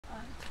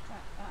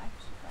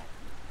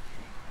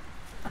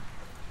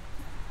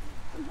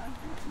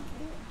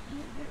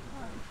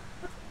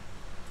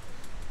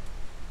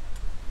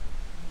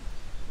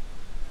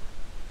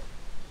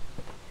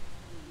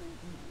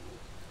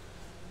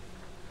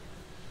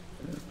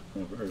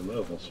A very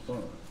level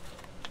spot.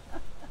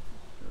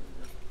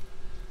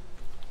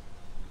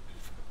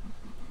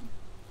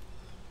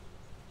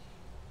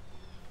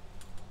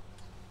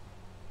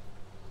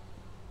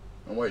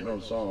 I'm waiting on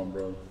a song,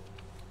 bro.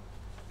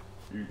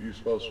 You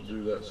supposed to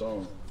do that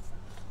song.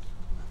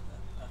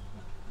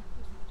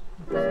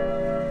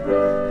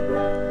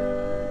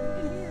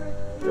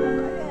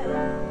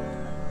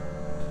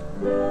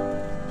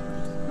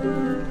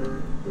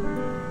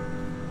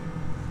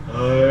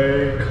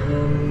 I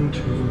come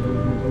to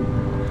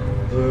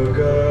the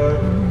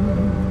garden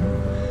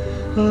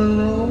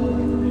alone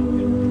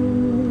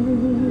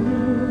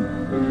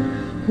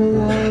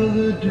while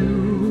the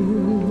dew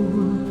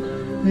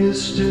is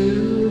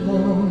still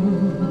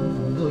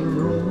on the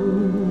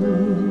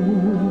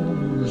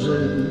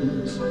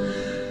roses,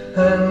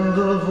 and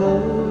the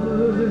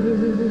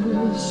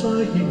voice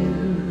I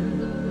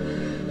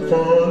hear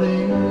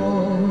falling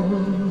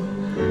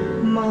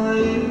on my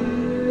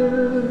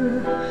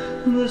ear,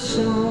 the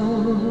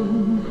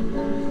Son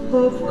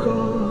of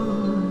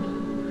God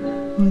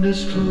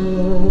discloses,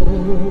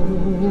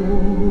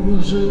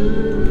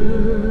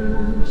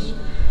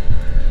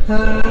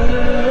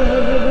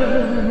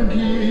 and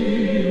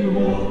He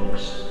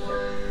walks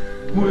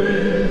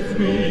with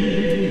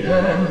me,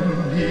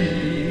 and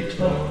He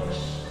talks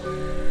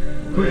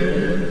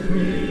with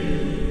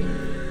me,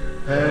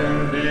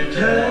 and He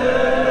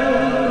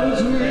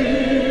tells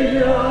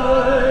me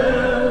I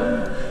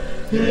am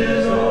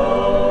His own,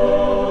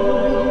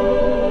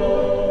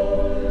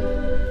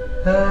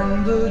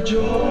 and the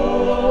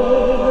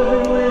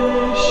joy we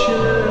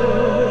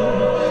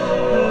share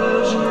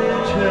as we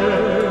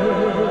tarry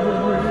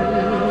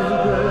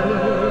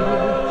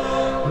there,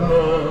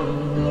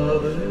 none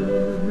other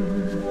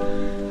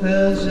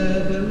has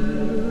ever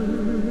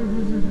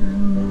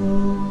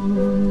known.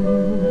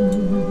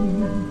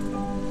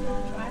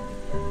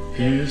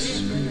 He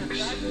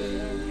speaks,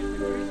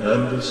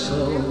 and the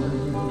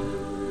sound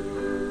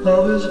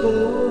of His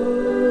voice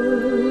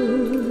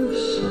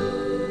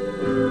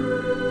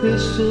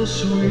is so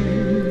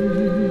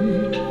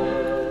sweet,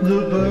 the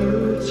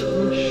birds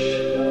hush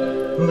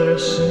their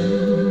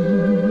singing,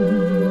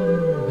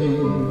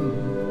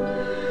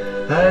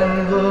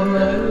 and the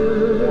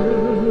melody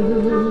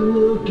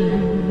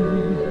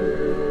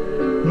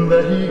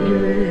that He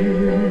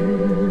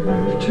gave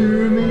to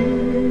me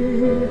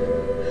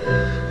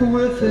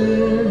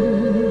within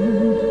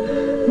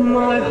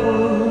my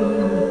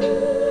heart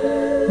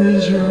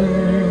is ringing,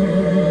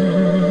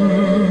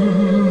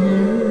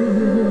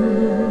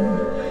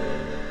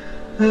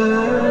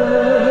 and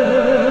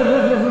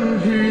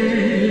He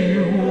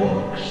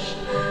walks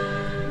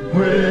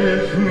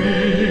with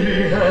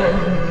me,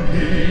 and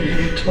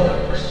He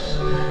talks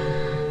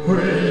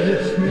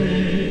with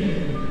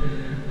me,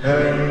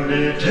 and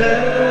He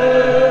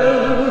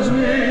tells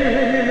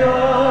me I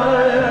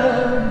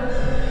am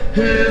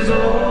His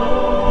own,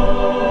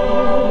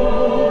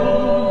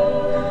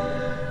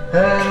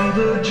 and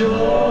the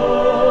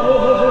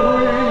joy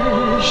we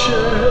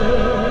share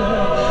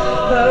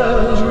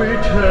as we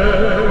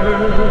tarry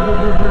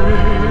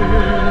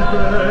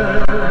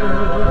there,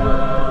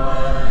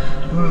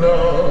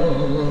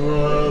 none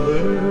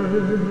other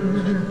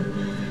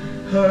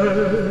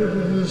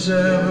has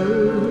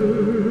ever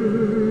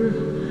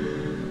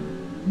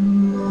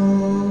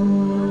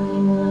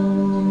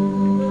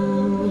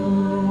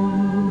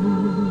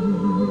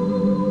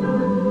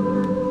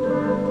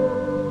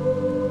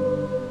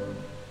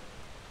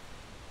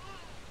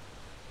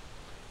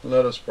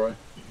Let us pray.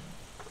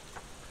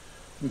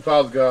 And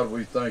Father God,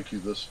 we thank You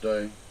this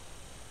day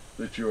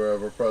that You are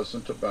ever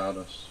present about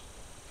us.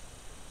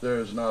 There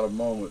is not a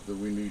moment that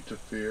we need to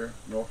fear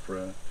nor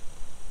fret.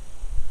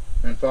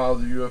 And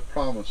Father, You have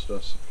promised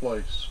us a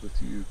place with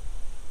You.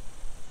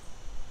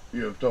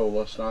 You have told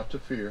us not to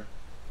fear,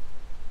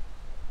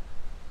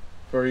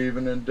 for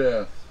even in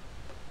death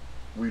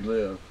we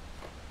live.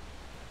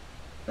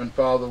 And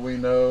Father, we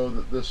know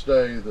that this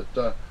day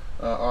that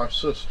our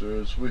sister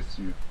is with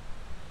You.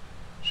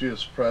 She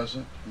is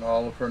present, and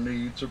all of her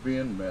needs are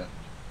being met.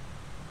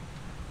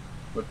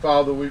 But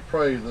Father, we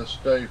pray this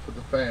day for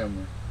the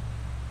family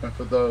and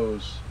for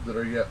those that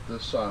are yet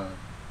this side.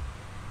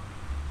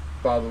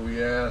 Father,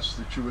 we ask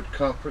that You would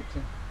comfort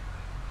them,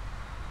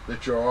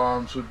 that Your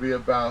arms would be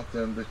about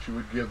them, that You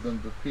would give them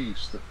the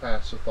peace that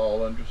passeth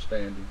all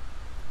understanding.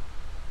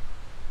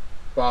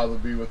 Father,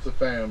 be with the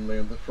family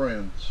and the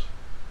friends.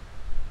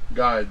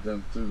 Guide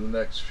them through the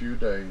next few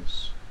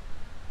days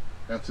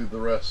and through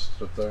the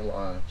rest of their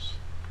lives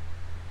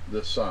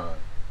this side.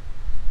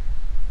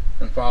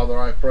 And Father,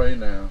 I pray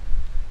now,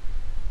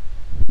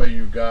 may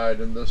You guide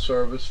in this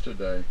service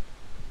today.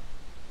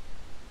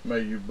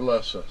 May You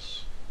bless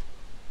us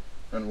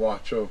and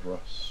watch over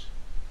us.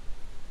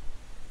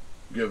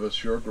 Give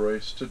us Your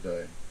grace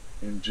today.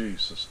 In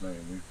Jesus'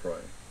 name we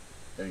pray.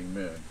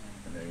 Amen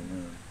and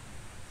amen.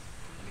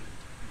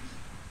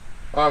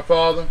 Our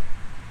Father,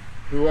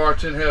 who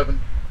art in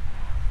heaven,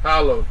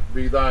 hallowed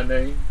be thy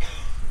name.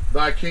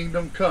 Thy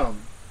kingdom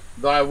come,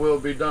 thy will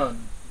be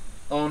done,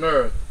 on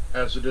earth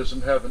as it is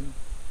in heaven.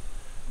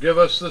 Give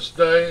us this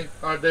day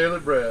our daily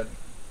bread,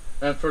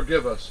 and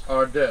forgive us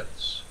our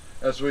debts,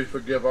 as we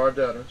forgive our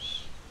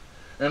debtors.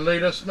 And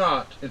lead us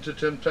not into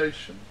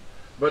temptation,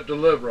 but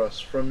deliver us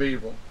from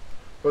evil.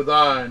 For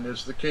thine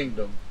is the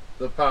kingdom,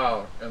 the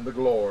power, and the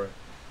glory,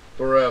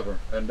 forever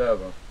and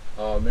ever.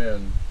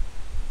 Amen.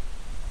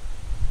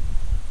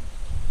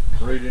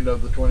 Reading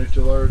of the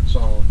 23rd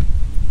Psalm.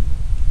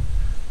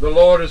 The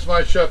Lord is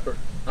my shepherd,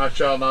 I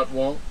shall not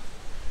want.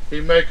 He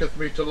maketh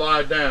me to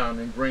lie down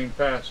in green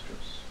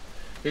pastures.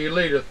 He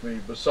leadeth me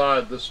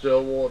beside the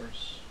still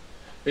waters.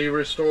 He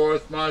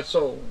restoreth my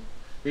soul.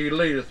 He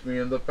leadeth me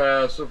in the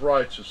paths of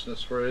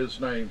righteousness for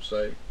his name's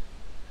sake.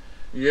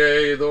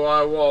 Yea, though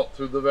I walk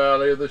through the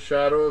valley of the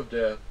shadow of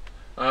death,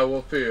 I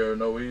will fear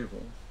no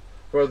evil,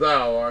 for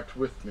thou art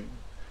with me.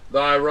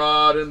 Thy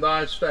rod and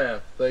thy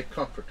staff, they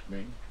comfort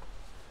me.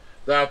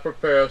 Thou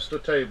preparest a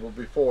table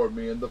before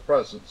me in the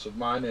presence of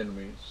mine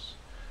enemies.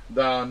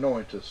 Thou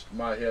anointest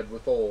my head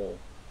with oil,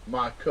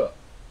 my cup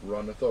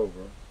runneth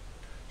over.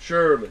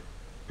 Surely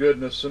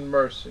goodness and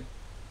mercy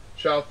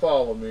shall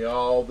follow me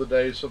all the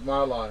days of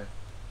my life,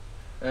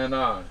 and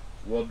I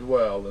will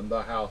dwell in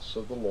the house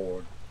of the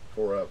Lord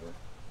forever.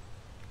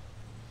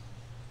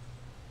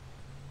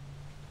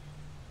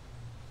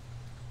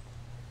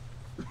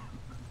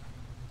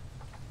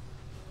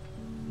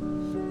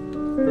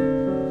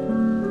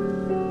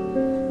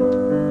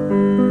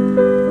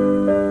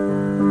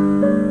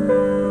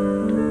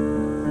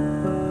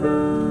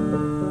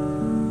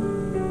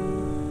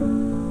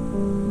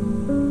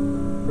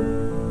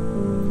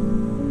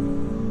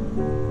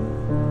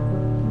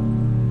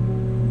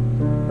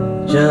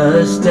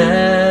 Just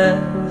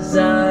as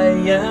I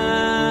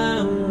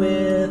am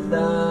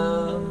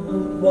without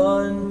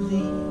one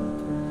plea,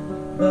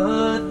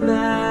 but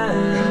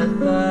that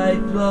thy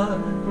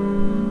blood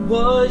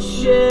was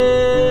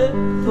shed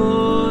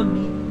for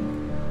me,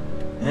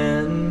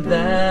 and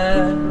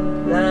that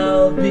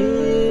thou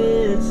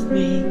bidst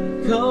me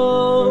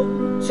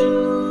come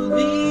to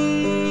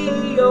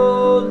thee,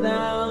 O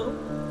Lamb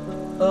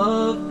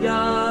of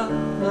God,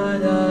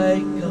 I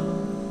come.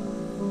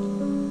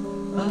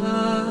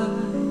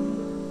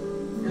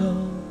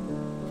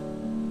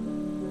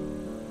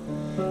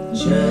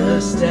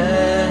 Just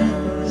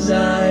as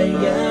I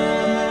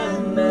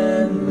am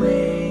and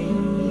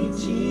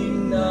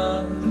waiting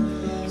not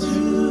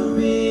to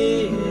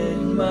rid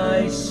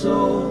my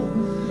soul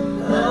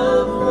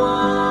of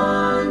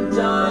one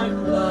dark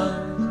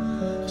blot,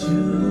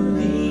 to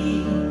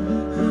thee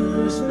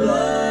whose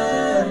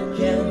blood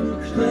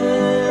can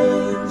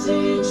cleanse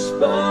each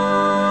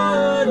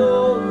spot,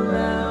 O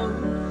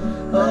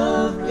Lamb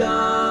of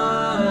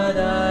God,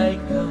 I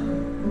come.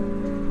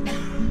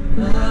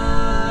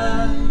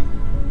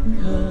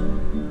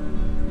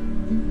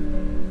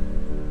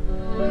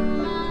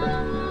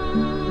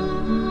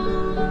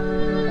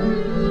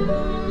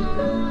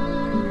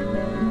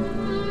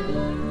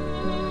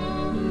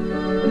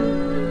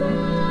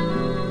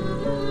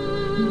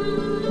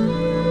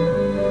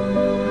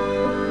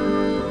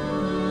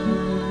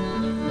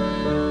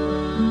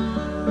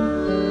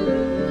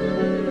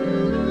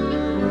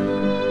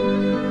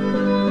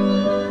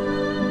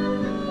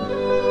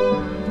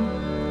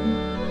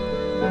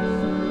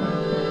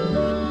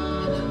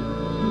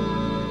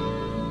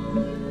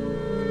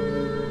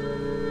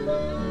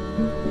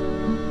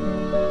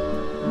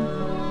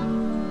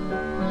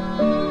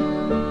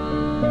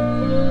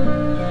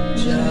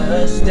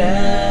 Just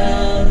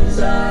as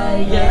I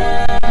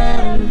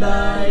am,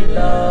 thy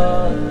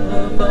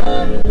love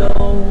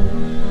unknown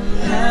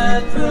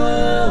hath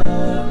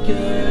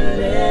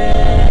broken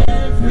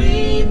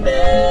every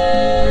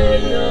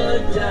barrier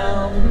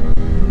down.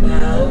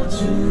 Now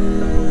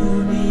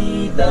to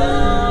be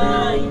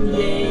thine,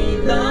 yea,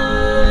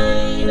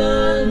 thine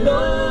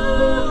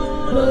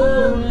alone, O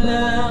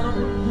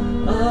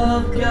Lamb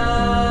of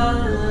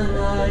God,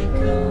 I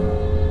come.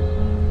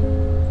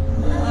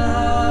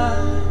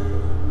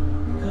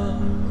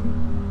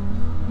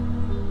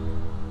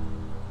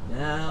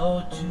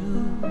 Now to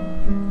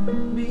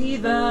be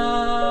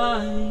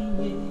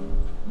thine,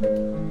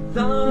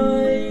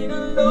 thine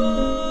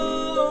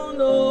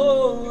alone,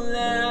 O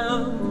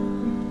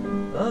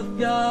Lamb of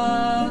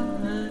God,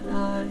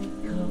 I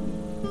come.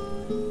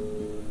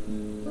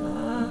 I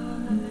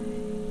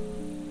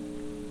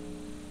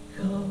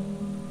come.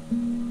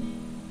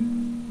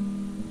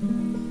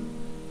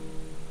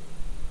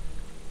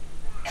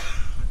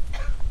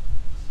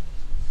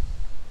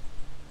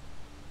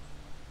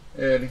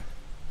 Eddie,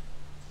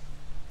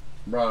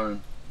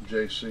 Brian,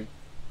 JC.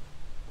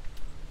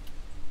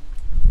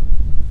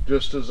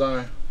 Just as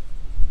I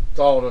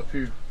thought a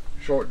few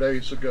short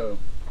days ago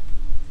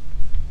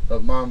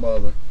of my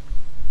mother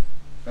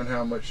and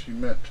how much she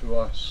meant to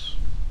us,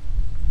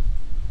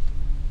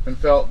 and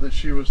felt that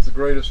she was the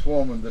greatest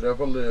woman that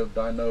ever lived,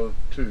 I know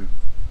too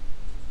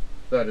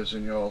that is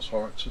in y'all's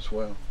hearts as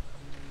well.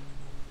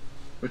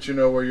 But you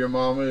know where your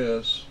mama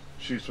is.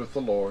 She's with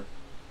the Lord.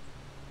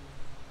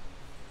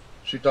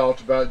 She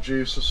talked about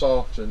Jesus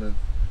often, and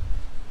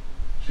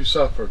she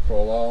suffered for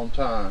a long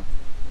time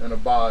in a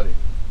body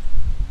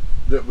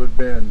that would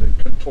bend and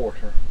contort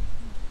her,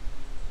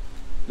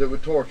 that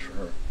would torture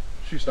her.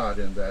 She's not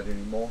in that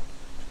anymore.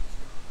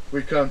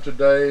 We come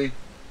today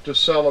to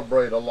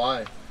celebrate a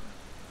life,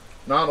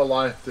 not a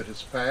life that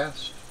has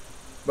passed,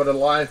 but a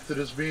life that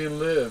is being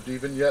lived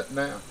even yet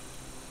now.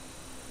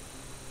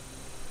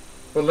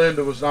 But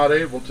Linda was not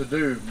able to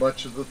do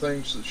much of the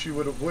things that she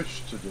would have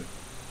wished to do.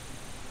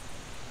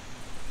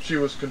 She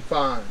was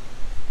confined.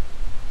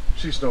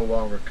 She's no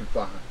longer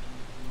confined.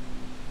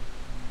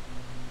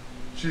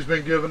 She's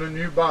been given a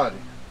new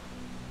body.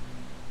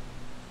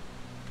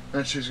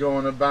 And she's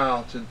going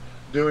about and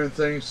doing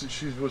things that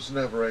she was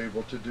never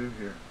able to do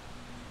here.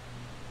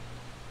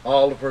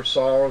 All of her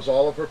sorrows,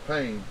 all of her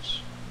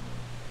pains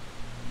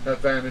have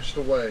vanished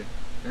away,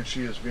 and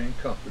she is being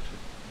comforted.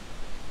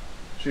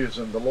 She is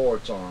in the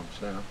Lord's arms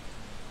now.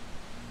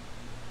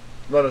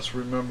 Let us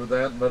remember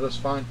that, and let us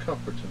find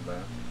comfort in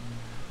that.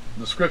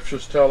 The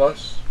Scriptures tell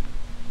us,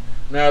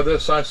 "Now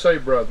this I say,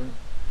 brethren,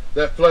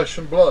 that flesh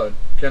and blood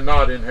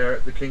cannot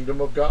inherit the kingdom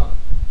of God,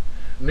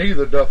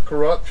 neither doth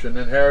corruption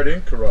inherit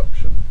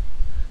incorruption.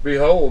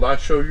 Behold, I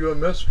show you a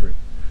mystery.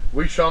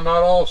 We shall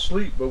not all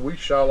sleep, but we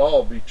shall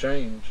all be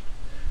changed.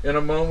 In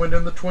a moment,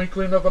 in the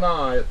twinkling of an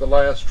eye, at the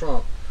last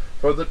trump.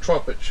 For the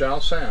trumpet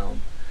shall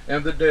sound,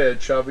 and the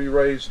dead shall be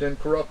raised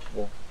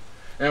incorruptible,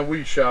 and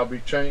we shall be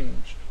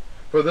changed.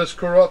 For this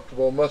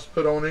corruptible must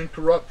put on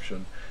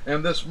incorruption,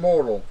 and this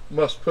mortal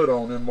must put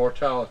on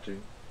immortality.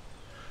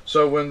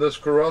 So when this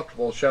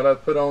corruptible shall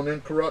have put on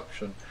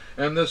incorruption,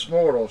 and this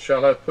mortal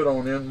shall have put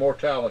on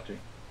immortality,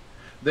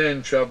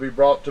 then shall be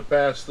brought to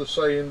pass the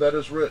saying that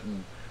is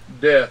written,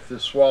 Death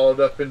is swallowed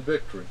up in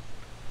victory.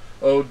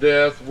 O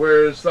death,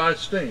 where is thy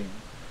sting?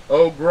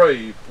 O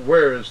grave,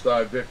 where is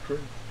thy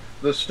victory?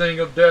 The sting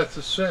of death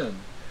is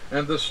sin,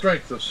 and the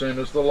strength of sin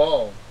is the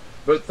law.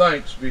 But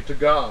thanks be to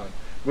God,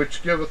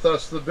 which giveth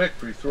us the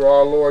victory through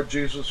our Lord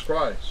Jesus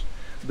Christ.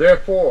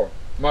 Therefore,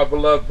 my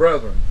beloved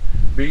brethren,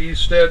 be ye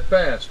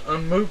steadfast,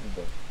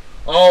 unmovable,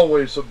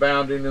 always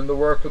abounding in the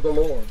work of the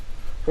Lord,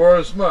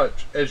 forasmuch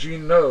as ye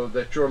know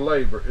that your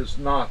labor is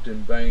not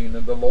in vain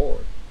in the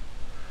Lord.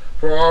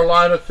 For our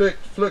light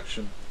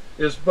affliction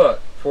is but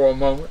for a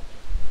moment,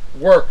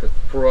 worketh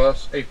for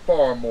us a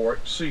far more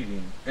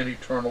exceeding and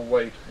eternal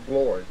weight of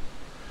glory,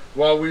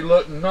 while we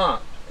look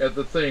not at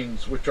the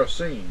things which are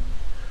seen,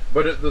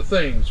 but at the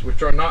things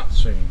which are not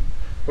seen.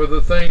 For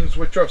the things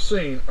which are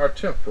seen are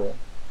temporal,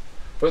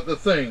 but the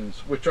things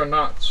which are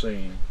not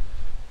seen,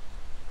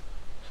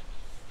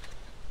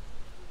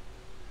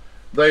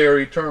 they are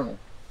eternal.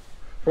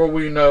 For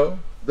we know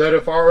that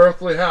if our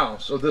earthly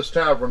house of this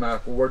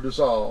tabernacle were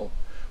dissolved,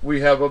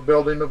 we have a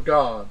building of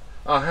God,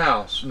 a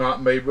house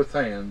not made with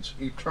hands,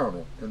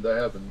 eternal in the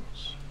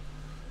heavens.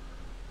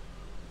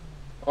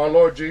 Our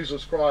Lord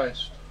Jesus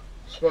Christ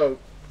spoke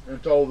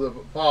and told the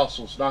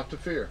apostles not to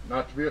fear,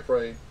 not to be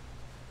afraid.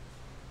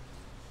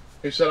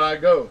 He said, I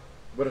go,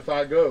 but if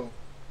I go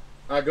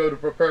to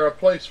prepare a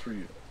place for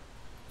you.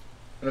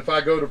 And if I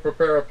go to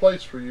prepare a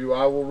place for you,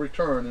 I will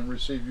return and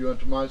receive you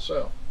unto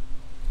myself.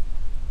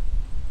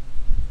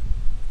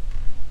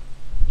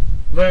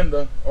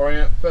 Linda, or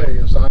Aunt Faye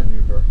as I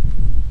knew her,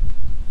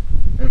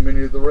 and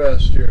many of the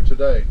rest here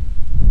today,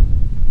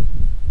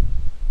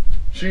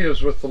 she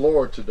is with the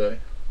Lord today.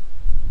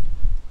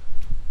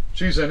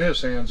 She's in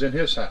His hands, in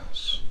His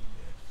house.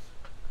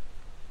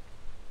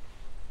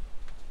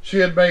 She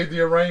had made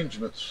the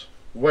arrangements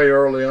way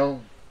early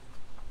on,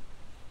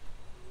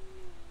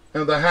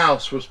 and the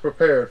house was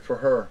prepared for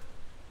her.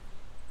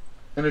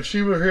 And if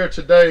she were here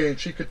today and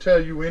she could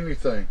tell you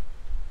anything,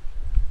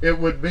 it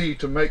would be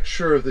to make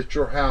sure that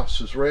your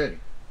house is ready.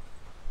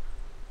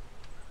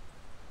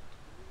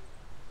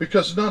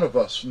 Because none of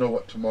us know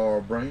what tomorrow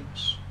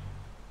brings.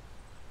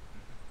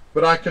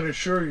 But I can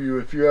assure you,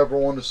 if you ever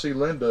want to see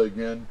Linda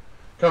again,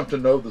 come to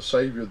know the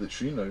Savior that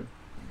she knew.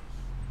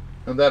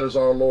 And that is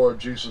our Lord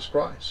Jesus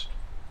Christ.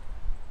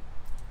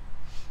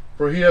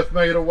 For He hath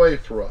made a way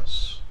for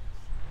us.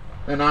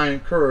 And I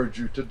encourage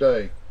you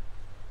today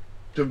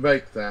to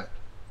make that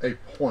a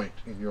point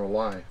in your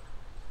life.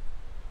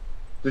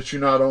 That you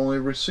not only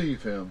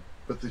receive Him,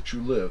 but that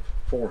you live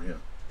for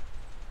Him.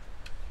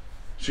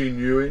 She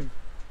knew Him.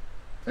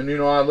 And you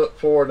know, I look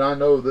forward and I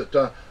know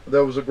that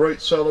there was a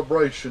great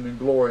celebration in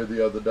Glory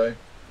the other day.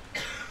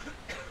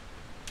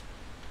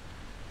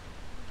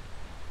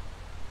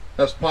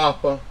 As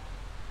Papa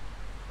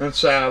and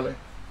Sally,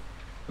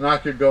 and I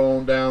could go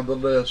on down the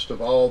list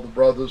of all the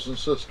brothers and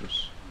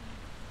sisters.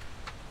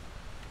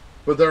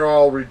 But they're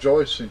all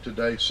rejoicing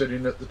today,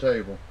 sitting at the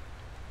table.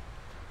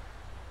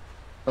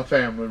 A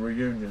family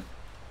reunion.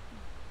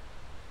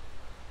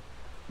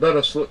 Let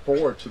us look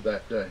forward to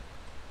that day.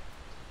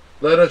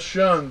 Let us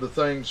shun the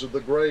things of the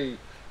grave,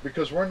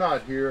 because we're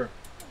not here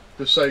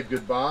to say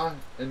goodbye.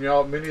 And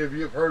y'all, many of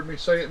you have heard me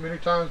say it many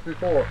times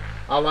before.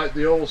 I like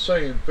the old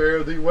saying,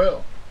 fare thee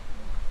well.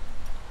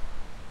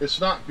 It's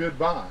not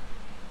goodbye.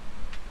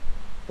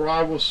 For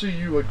I will see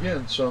you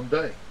again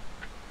someday.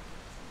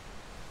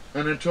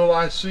 And until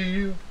I see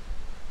you,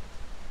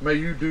 may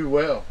you do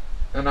well.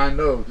 And I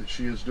know that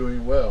she is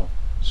doing well.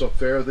 So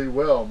fare thee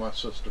well, my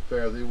sister,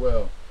 fare thee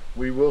well.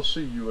 We will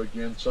see you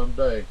again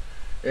someday.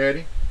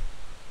 Eddie,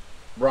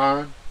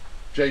 Brian,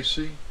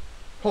 JC,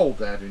 hold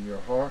that in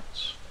your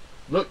hearts.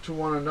 Look to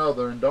one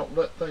another and don't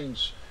let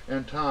things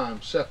and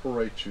time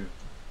separate you.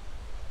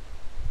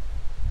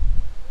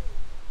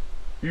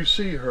 You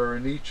see her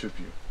in each of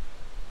you.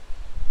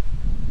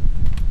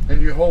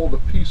 And you hold a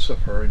piece of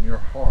her in your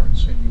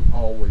hearts, and you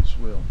always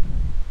will.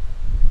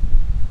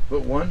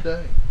 But one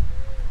day,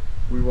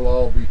 we will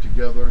all be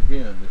together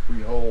again if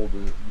we hold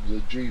the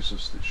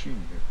Jesus that she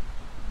knew.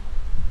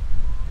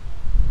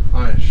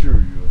 I assure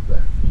you of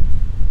that.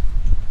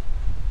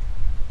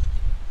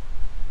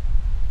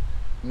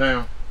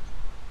 Now,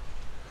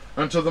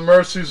 unto the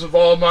mercies of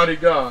Almighty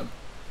God,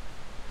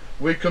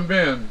 we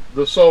commend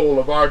the soul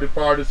of our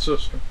departed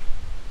sister,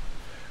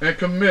 and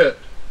commit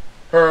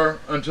her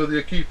unto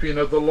the keeping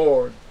of the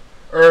Lord,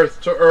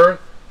 earth to earth,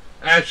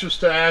 ashes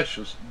to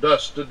ashes,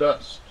 dust to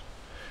dust,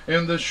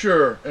 in the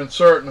sure and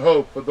certain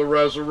hope of the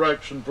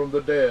resurrection from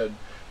the dead,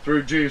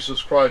 through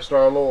Jesus Christ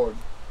our Lord.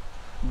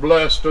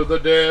 Blessed are the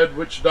dead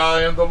which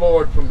die in the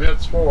Lord from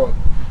henceforth.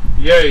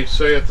 Yea,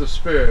 saith the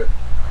Spirit,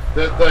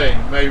 that they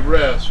may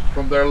rest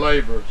from their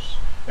labors,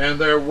 and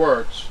their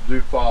works do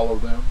follow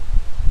them.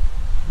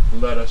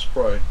 Let us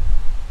pray.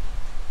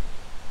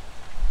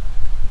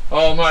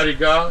 Almighty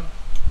God,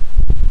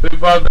 who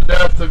by the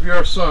death of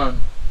your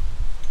Son,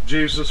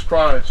 Jesus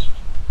Christ,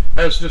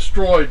 has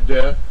destroyed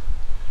death,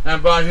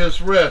 and by his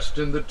rest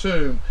in the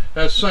tomb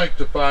has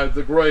sanctified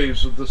the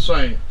graves of the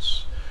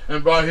saints,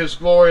 and by his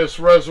glorious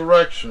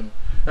resurrection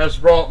has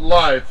brought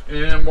life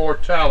and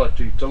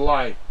immortality to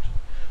light,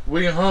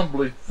 we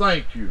humbly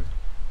thank you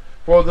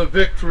for the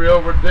victory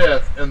over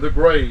death and the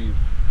grave,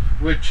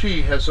 which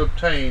he has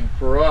obtained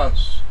for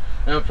us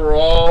and for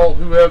all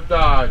who have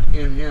died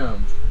in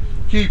him.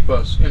 Keep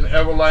us in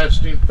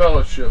everlasting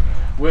fellowship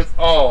with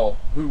all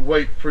who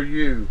wait for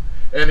you,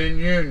 and in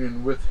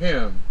union with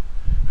him,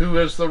 who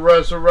is the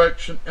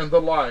resurrection and the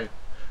life,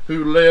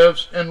 who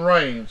lives and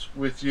reigns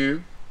with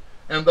you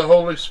and the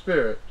Holy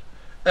Spirit,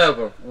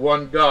 ever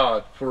one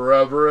God,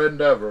 forever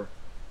and ever.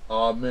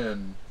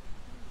 Amen.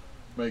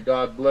 May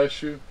God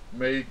bless you.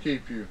 May he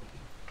keep you.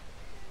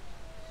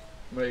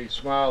 May he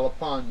smile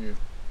upon you.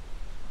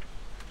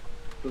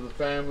 To the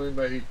family,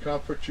 may he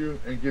comfort you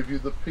and give you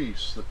the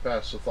peace that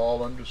passeth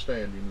all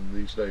understanding in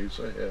these days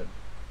ahead.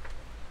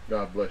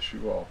 God bless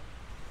you all.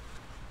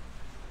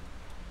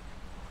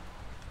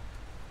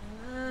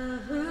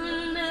 Amazing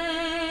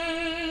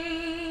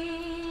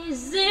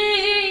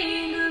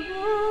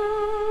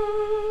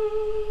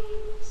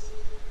grace,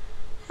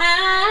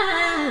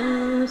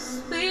 how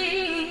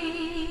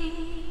sweet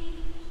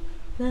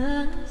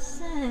the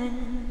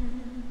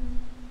sound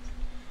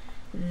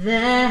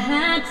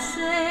that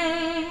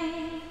saved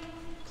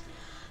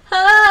a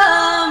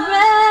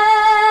wretch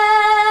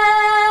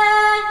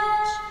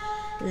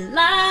like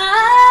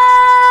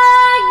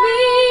me.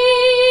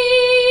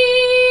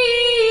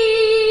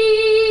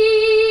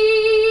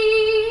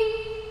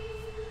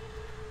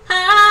 I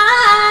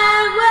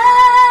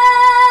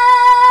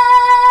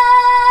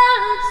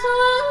once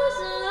was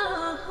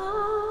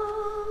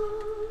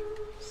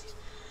lost,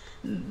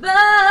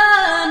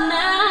 but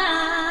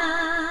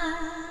now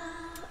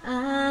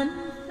I'm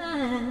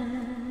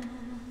found.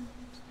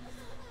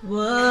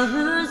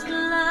 Was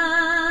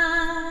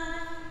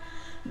blind,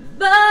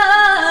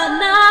 but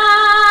now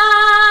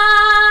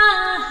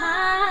I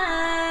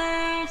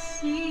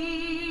see.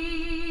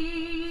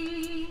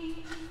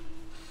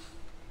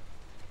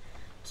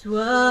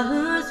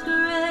 'Twas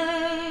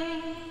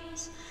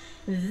grace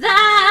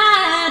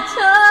that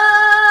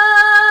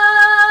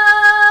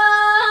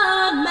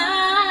taught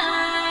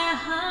my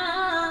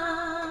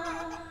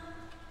heart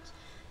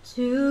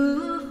to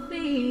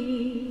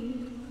feel,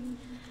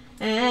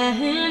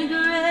 and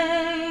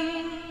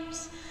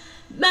grace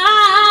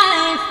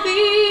my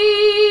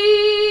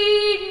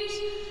fears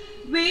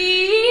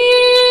relieved.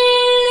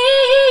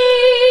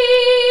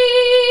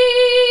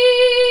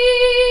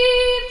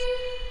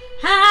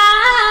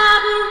 How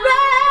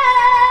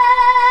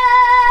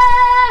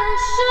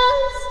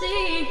precious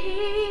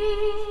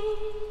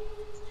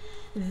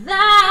is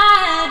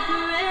that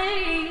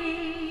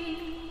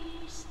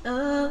grace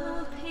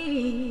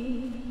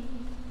appeared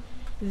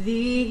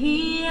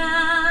the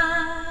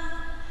hour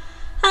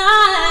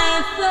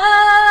I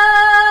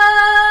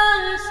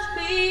first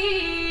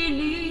believed,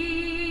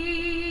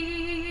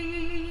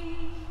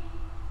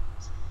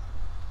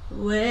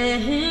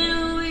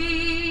 when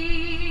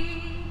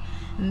we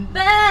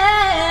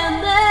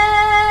bear there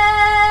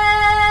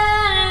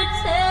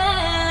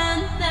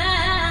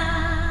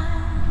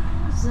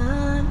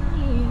 10,000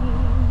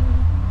 years,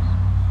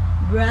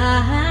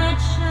 bright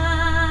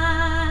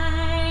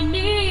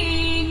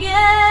shining yet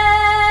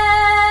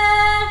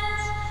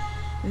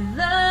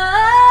the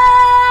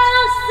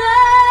sun.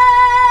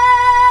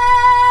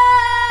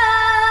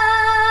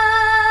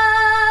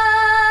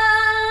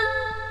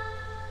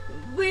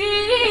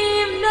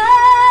 We've known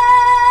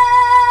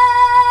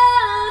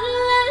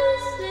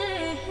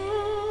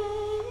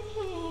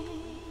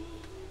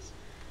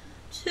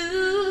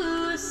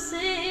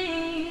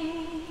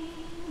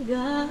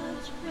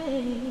such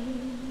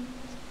praise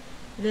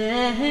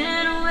than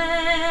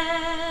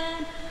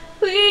when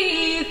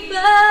we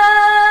first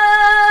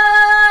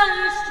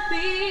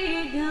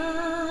begun.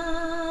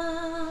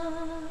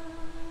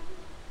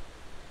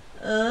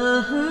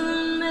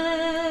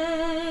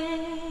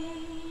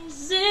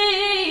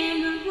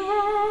 Amazing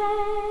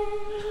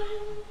grace,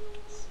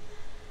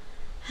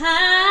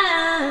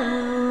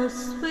 how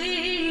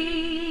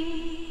sweet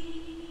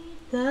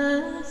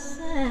the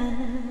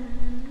sound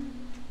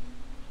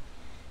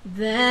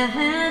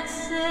that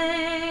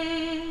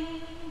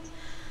saved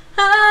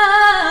a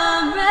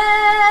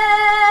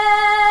wretch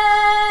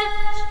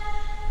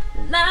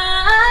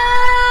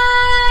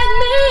like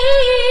me.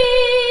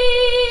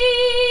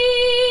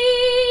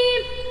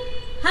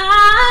 I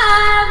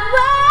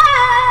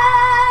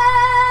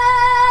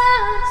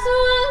once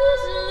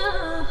was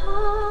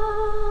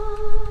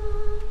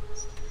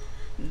lost,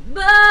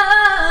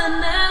 but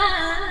now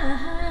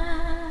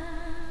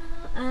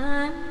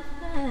I'm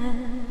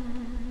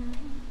found.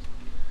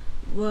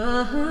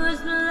 Was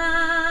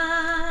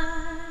blind,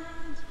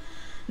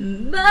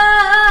 but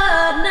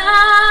now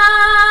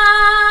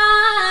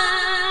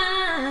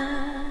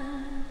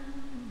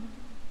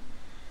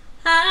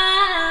I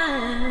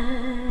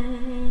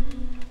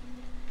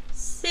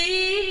see.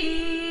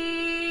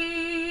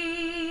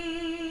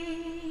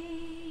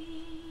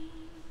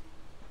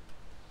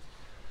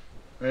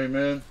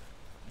 Amen.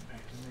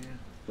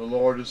 The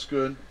Lord is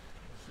good.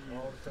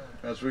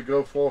 As we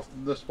go forth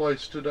from this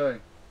place today,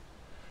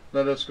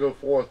 let us go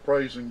forth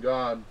praising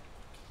God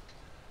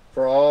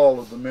for all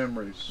of the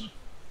memories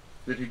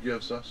that He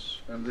gives us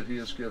and that He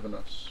has given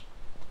us.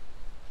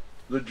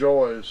 The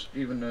joys,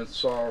 even the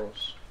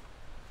sorrows.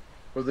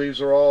 For these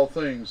are all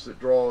things that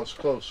draw us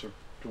closer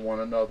to one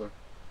another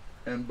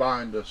and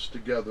bind us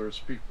together as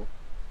people.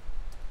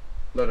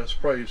 Let us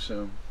praise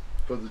Him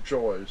for the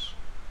joys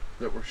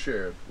that were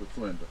shared with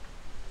Linda.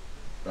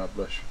 God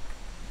bless you.